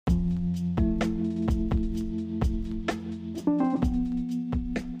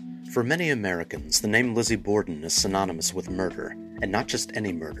For many Americans, the name Lizzie Borden is synonymous with murder, and not just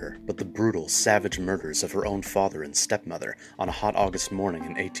any murder, but the brutal, savage murders of her own father and stepmother on a hot August morning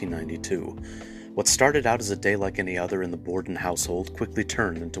in 1892. What started out as a day like any other in the Borden household quickly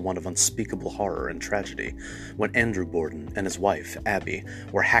turned into one of unspeakable horror and tragedy when Andrew Borden and his wife, Abby,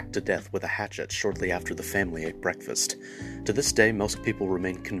 were hacked to death with a hatchet shortly after the family ate breakfast. To this day, most people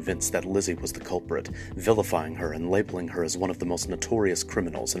remain convinced that Lizzie was the culprit, vilifying her and labeling her as one of the most notorious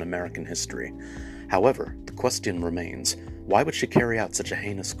criminals in American history. However, the question remains, why would she carry out such a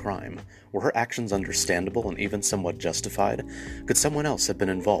heinous crime? Were her actions understandable and even somewhat justified? Could someone else have been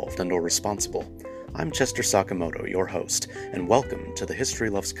involved and or responsible? I'm Chester Sakamoto, your host, and welcome to the History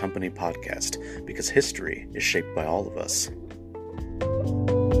Loves Company podcast, because history is shaped by all of us.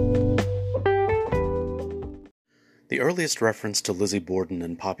 The earliest reference to Lizzie Borden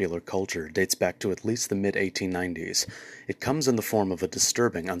in popular culture dates back to at least the mid-1890s. It comes in the form of a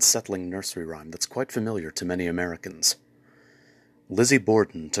disturbing, unsettling nursery rhyme that's quite familiar to many Americans. Lizzie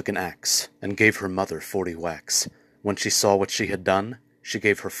Borden took an axe and gave her mother 40 whacks. When she saw what she had done, she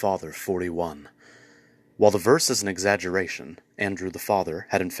gave her father 41. While the verse is an exaggeration, Andrew the father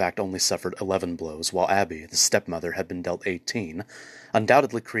had in fact only suffered 11 blows, while Abby, the stepmother, had been dealt 18,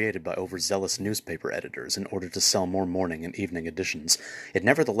 undoubtedly created by overzealous newspaper editors in order to sell more morning and evening editions. It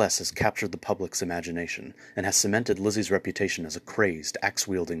nevertheless has captured the public's imagination and has cemented Lizzie's reputation as a crazed,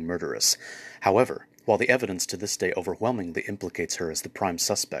 axe-wielding murderess. However, while the evidence to this day overwhelmingly implicates her as the prime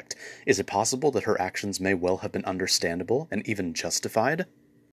suspect, is it possible that her actions may well have been understandable and even justified?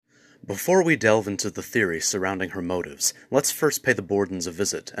 Before we delve into the theory surrounding her motives, let's first pay the Bordens a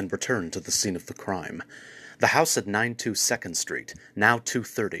visit and return to the scene of the crime. The house at 92 2nd Street, now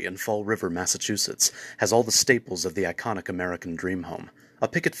 230 in Fall River, Massachusetts, has all the staples of the iconic American dream home. A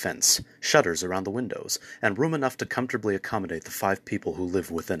picket fence, shutters around the windows, and room enough to comfortably accommodate the 5 people who live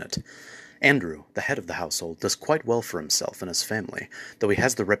within it. Andrew, the head of the household, does quite well for himself and his family, though he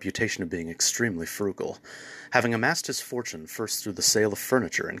has the reputation of being extremely frugal. Having amassed his fortune first through the sale of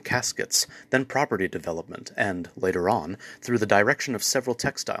furniture and caskets, then property development, and, later on, through the direction of several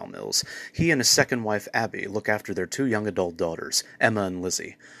textile mills, he and his second wife Abby look after their 2 young adult daughters, Emma and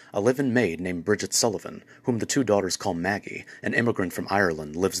Lizzie. A live-in maid named Bridget Sullivan, whom the 2 daughters call Maggie, an immigrant from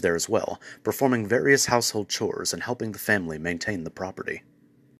Ireland, lives there as well, performing various household chores and helping the family maintain the property.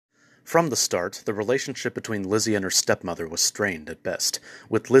 From the start, the relationship between Lizzie and her stepmother was strained at best,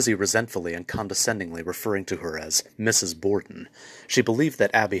 with Lizzie resentfully and condescendingly referring to her as Mrs. Borden. She believed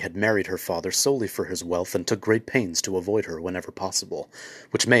that Abby had married her father solely for his wealth and took great pains to avoid her whenever possible,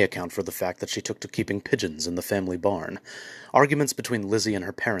 which may account for the fact that she took to keeping pigeons in the family barn. Arguments between Lizzie and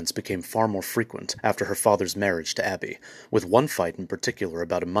her parents became far more frequent after her father's marriage to Abby, with one fight in particular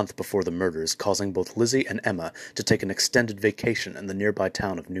about a month before the murders causing both Lizzie and Emma to take an extended vacation in the nearby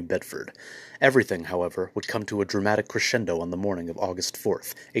town of New Bedford. Everything, however, would come to a dramatic crescendo on the morning of August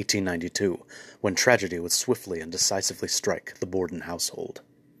 4th, 1892, when tragedy would swiftly and decisively strike the Borden household.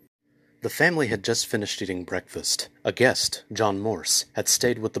 The family had just finished eating breakfast. A guest, John Morse, had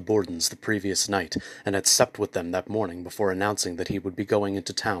stayed with the Bordens the previous night and had supped with them that morning before announcing that he would be going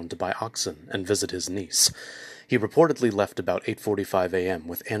into town to buy oxen and visit his niece. He reportedly left about 8:45 a.m.,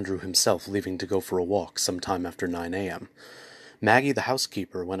 with Andrew himself leaving to go for a walk sometime after 9 a.m. Maggie, the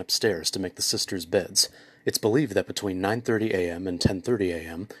housekeeper, went upstairs to make the sisters' beds. It's believed that between 9:30 a.m. and 10:30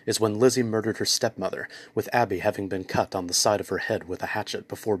 a.m. is when Lizzie murdered her stepmother, with Abby having been cut on the side of her head with a hatchet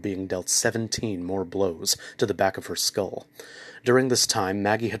before being dealt 17 more blows to the back of her skull. During this time,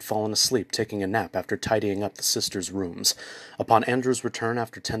 Maggie had fallen asleep taking a nap after tidying up the sisters' rooms. Upon Andrew's return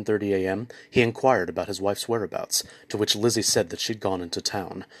after 10:30 a.m., he inquired about his wife's whereabouts, to which Lizzie said that she'd gone into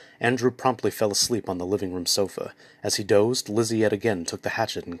town. Andrew promptly fell asleep on the living room sofa. As he dozed, Lizzie yet again took the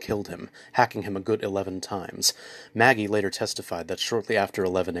hatchet and killed him, hacking him a good 11 times. Maggie later testified that shortly after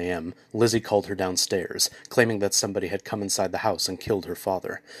 11 a.m., Lizzie called her downstairs, claiming that somebody had come inside the house and killed her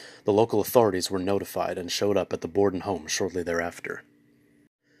father. The local authorities were notified and showed up at the Borden home shortly thereafter.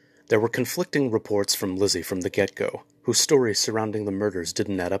 There were conflicting reports from Lizzie from the get-go, whose stories surrounding the murders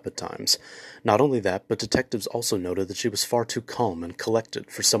didn't add up at times. Not only that, but detectives also noted that she was far too calm and collected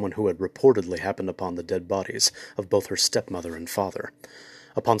for someone who had reportedly happened upon the dead bodies of both her stepmother and father.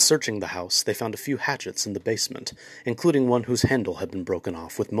 Upon searching the house, they found a few hatchets in the basement, including one whose handle had been broken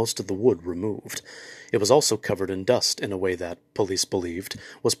off with most of the wood removed. It was also covered in dust in a way that, police believed,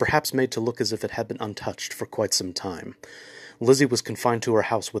 was perhaps made to look as if it had been untouched for quite some time. Lizzie was confined to her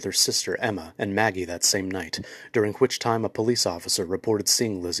house with her sister, Emma, and Maggie that same night, during which time a police officer reported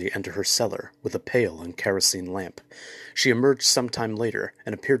seeing Lizzie enter her cellar with a pail and kerosene lamp. She emerged some time later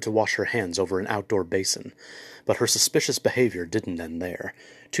and appeared to wash her hands over an outdoor basin. But her suspicious behavior didn't end there.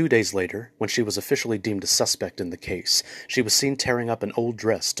 2 days later, when she was officially deemed a suspect in the case, she was seen tearing up an old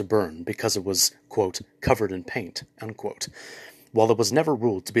dress to burn because it was, quote, covered in paint, unquote. While it was never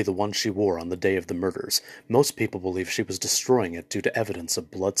ruled to be the one she wore on the day of the murders, most people believe she was destroying it due to evidence of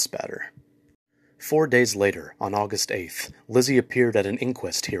blood spatter. 4 days later, on August 8th, Lizzie appeared at an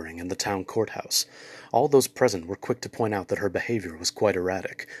inquest hearing in the town courthouse. All those present were quick to point out that her behavior was quite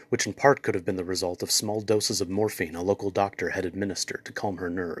erratic, which in part could have been the result of small doses of morphine a local doctor had administered to calm her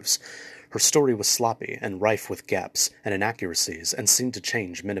nerves. Her story was sloppy and rife with gaps and inaccuracies and seemed to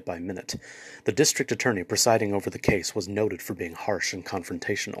change minute by minute. The district attorney presiding over the case was noted for being harsh and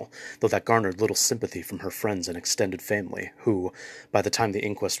confrontational, though that garnered little sympathy from her friends and extended family, who, by the time the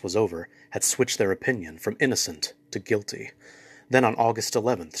inquest was over, had switched their opinion from innocent to guilty. Then on August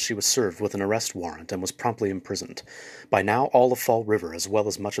 11th, she was served with an arrest warrant and was promptly imprisoned. By now, all of Fall River, as well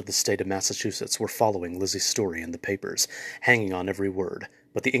as much of the state of Massachusetts, were following Lizzie's story in the papers, hanging on every word.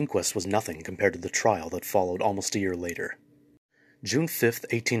 But the inquest was nothing compared to the trial that followed almost a year later. June 5,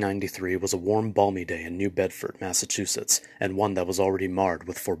 1893 was a warm, balmy day in New Bedford, Massachusetts, and one that was already marred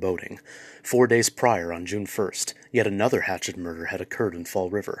with foreboding. 4 days prior, on June 1st, yet another hatchet murder had occurred in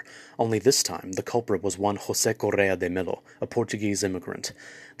Fall River. Only this time, the culprit was one José Correa de Melo, a Portuguese immigrant.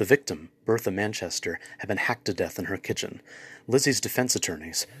 The victim, Bertha Manchester, had been hacked to death in her kitchen. Lizzie's defense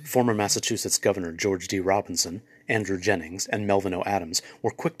attorneys, former Massachusetts Governor George D. Robinson, Andrew Jennings, and Melvin O. Adams, were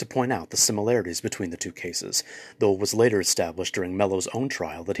quick to point out the similarities between the two cases, though it was later established during Mello's own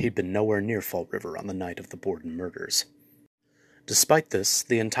trial that he'd been nowhere near Fall River on the night of the Borden murders. Despite this,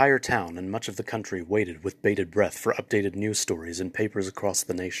 the entire town and much of the country waited with bated breath for updated news stories in papers across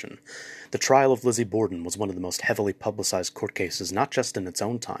the nation. The trial of Lizzie Borden was one of the most heavily publicized court cases not just in its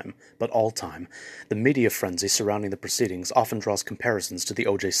own time, but all time. The media frenzy surrounding the proceedings often draws comparisons to the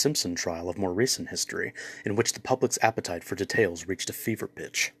O.J. Simpson trial of more recent history, in which the public's appetite for details reached a fever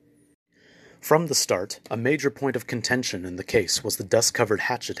pitch. From the start, a major point of contention in the case was the dust-covered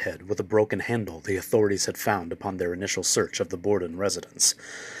hatchet head with a broken handle the authorities had found upon their initial search of the Borden residence.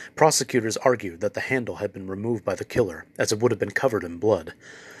 Prosecutors argued that the handle had been removed by the killer, as it would have been covered in blood.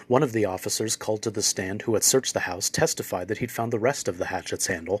 One of the officers called to the stand who had searched the house testified that he'd found the rest of the hatchet's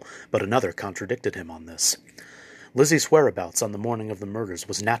handle, but another contradicted him on this. Lizzie's whereabouts on the morning of the murders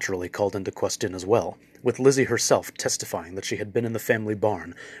was naturally called into question as well, with Lizzie herself testifying that she had been in the family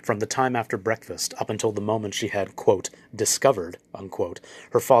barn from the time after breakfast up until the moment she had, quote, discovered, unquote,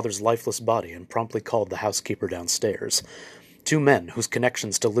 her father's lifeless body and promptly called the housekeeper downstairs. Two men, whose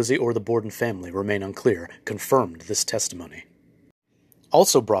connections to Lizzie or the Borden family remain unclear, confirmed this testimony.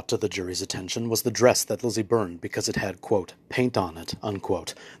 Also brought to the jury's attention was the dress that Lizzie burned because it had, quote, paint on it,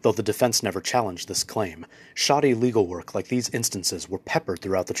 unquote, though the defense never challenged this claim. Shoddy legal work like these instances were peppered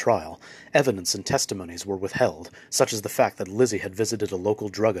throughout the trial. Evidence and testimonies were withheld, such as the fact that Lizzie had visited a local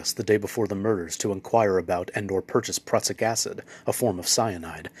druggist the day before the murders to inquire about and/or purchase prussic acid, a form of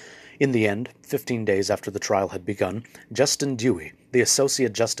cyanide. In the end, 15 days after the trial had begun, Justin Dewey, the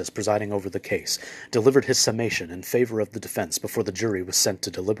Associate Justice presiding over the case, delivered his summation in favor of the defense before the jury was sent to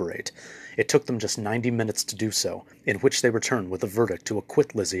deliberate. It took them just 90 minutes to do so, in which they returned with a verdict to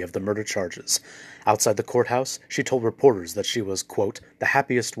acquit Lizzie of the murder charges. Outside the courthouse, she told reporters that she was, quote, the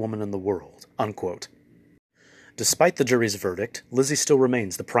happiest woman in the world, unquote. Despite the jury's verdict, Lizzie still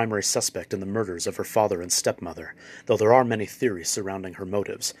remains the primary suspect in the murders of her father and stepmother, though there are many theories surrounding her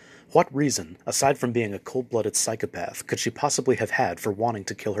motives. What reason, aside from being a cold-blooded psychopath, could she possibly have had for wanting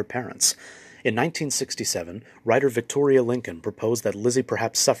to kill her parents? In 1967, writer Victoria Lincoln proposed that Lizzie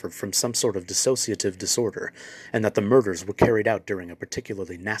perhaps suffered from some sort of dissociative disorder, and that the murders were carried out during a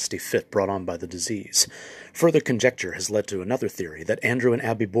particularly nasty fit brought on by the disease. Further conjecture has led to another theory that Andrew and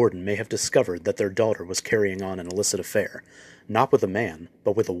Abby Borden may have discovered that their daughter was carrying on an illicit affair. Not with a man,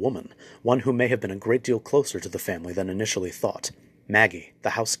 but with a woman, one who may have been a great deal closer to the family than initially thought. Maggie,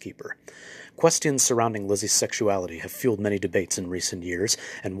 the housekeeper. Questions surrounding Lizzie's sexuality have fueled many debates in recent years,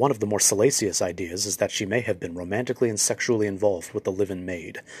 and one of the more salacious ideas is that she may have been romantically and sexually involved with the live-in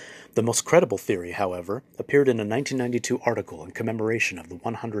maid. The most credible theory, however, appeared in a 1992 article in commemoration of the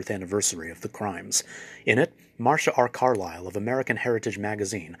 100th anniversary of the crimes. In it, Marcia R. Carlyle of American Heritage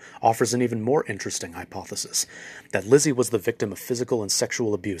magazine offers an even more interesting hypothesis, that Lizzie was the victim of physical and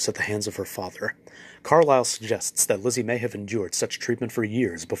sexual abuse at the hands of her father. Carlyle suggests that Lizzie may have endured such treatment for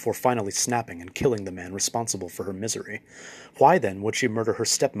years before finally snapping and killing the man responsible for her misery. Why then would she murder her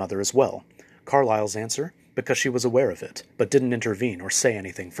stepmother as well? Carlyle's answer? because she was aware of it, but didn't intervene or say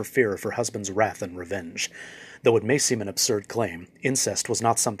anything for fear of her husband's wrath and revenge. Though it may seem an absurd claim, incest was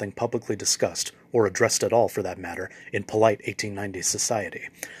not something publicly discussed, or addressed at all for that matter, in polite 1890s society,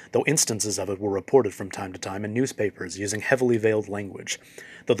 though instances of it were reported from time to time in newspapers using heavily veiled language.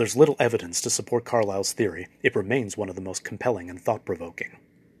 Though there's little evidence to support Carlyle's theory, it remains one of the most compelling and thought-provoking.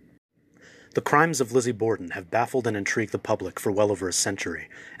 The crimes of Lizzie Borden have baffled and intrigued the public for well over a century,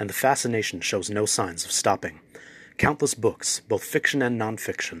 and the fascination shows no signs of stopping. Countless books, both fiction and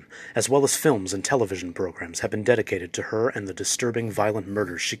nonfiction, as well as films and television programs have been dedicated to her and the disturbing violent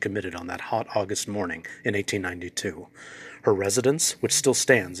murders she committed on that hot August morning in 1892. Her residence, which still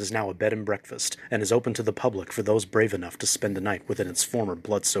stands, is now a bed and breakfast, and is open to the public for those brave enough to spend the night within its former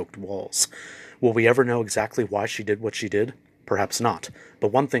blood-soaked walls. Will we ever know exactly why she did what she did? Perhaps not,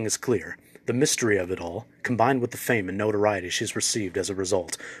 but one thing is clear. The mystery of it all, combined with the fame and notoriety she's received as a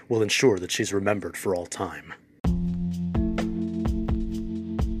result, will ensure that she's remembered for all time.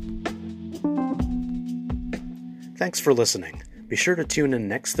 Thanks for listening. Be sure to tune in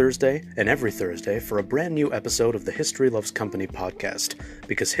next Thursday and every Thursday for a brand new episode of the History Loves Company podcast,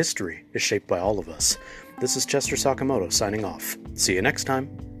 because history is shaped by all of us. This is Chester Sakamoto signing off. See you next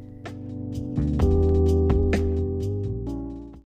time.